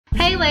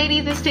Hey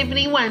ladies, it's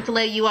Tiffany. Wanted to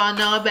let you all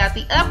know about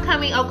the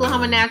upcoming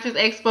Oklahoma Naturals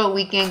Expo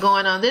weekend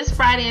going on this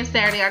Friday and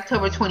Saturday,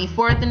 October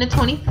 24th and the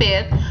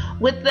 25th,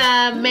 with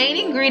the main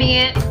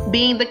ingredient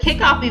being the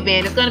kickoff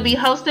event. It's going to be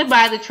hosted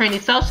by the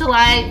Trendy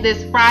Socialite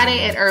this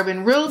Friday at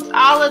Urban Roots.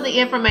 All of the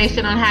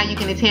information on how you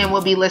can attend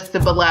will be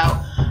listed below.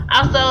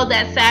 Also,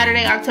 that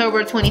Saturday,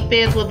 October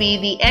 25th, will be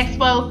the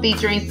Expo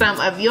featuring some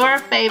of your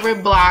favorite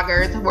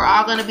bloggers. We're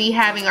all going to be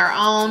having our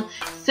own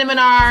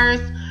seminars.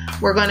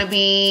 We're going to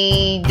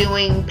be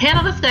doing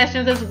panel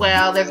discussions as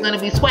well. There's going to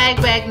be swag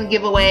bags and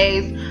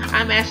giveaways.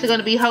 I'm actually going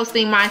to be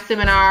hosting my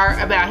seminar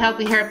about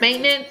healthy hair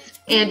maintenance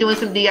and doing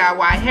some DIY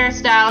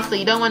hairstyles, so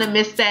you don't want to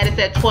miss that. It's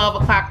at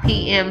 12 o'clock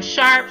p.m.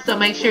 sharp, so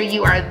make sure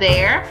you are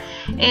there.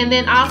 And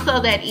then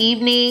also that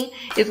evening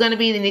is going to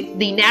be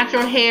the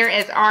Natural Hair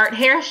as Art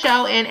hair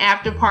show and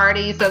after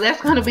party, so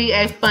that's going to be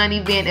a fun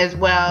event as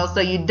well, so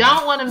you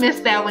don't want to miss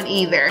that one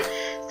either.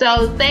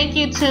 So thank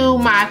you to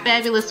my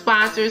fabulous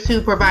sponsors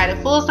who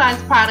provided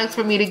full-size products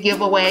for me to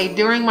give away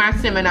during my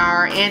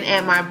seminar and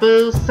at my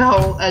booth.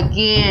 So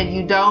again,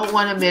 you don't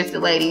want to miss it,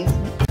 ladies.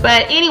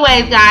 But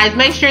anyways, guys,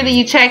 make sure that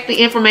you check the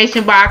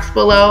information box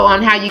below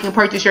on how you can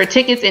purchase your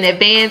tickets in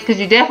advance, because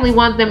you definitely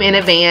want them in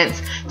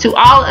advance to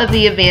all of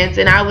the events.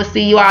 And I will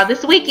see you all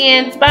this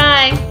weekend.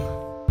 Bye.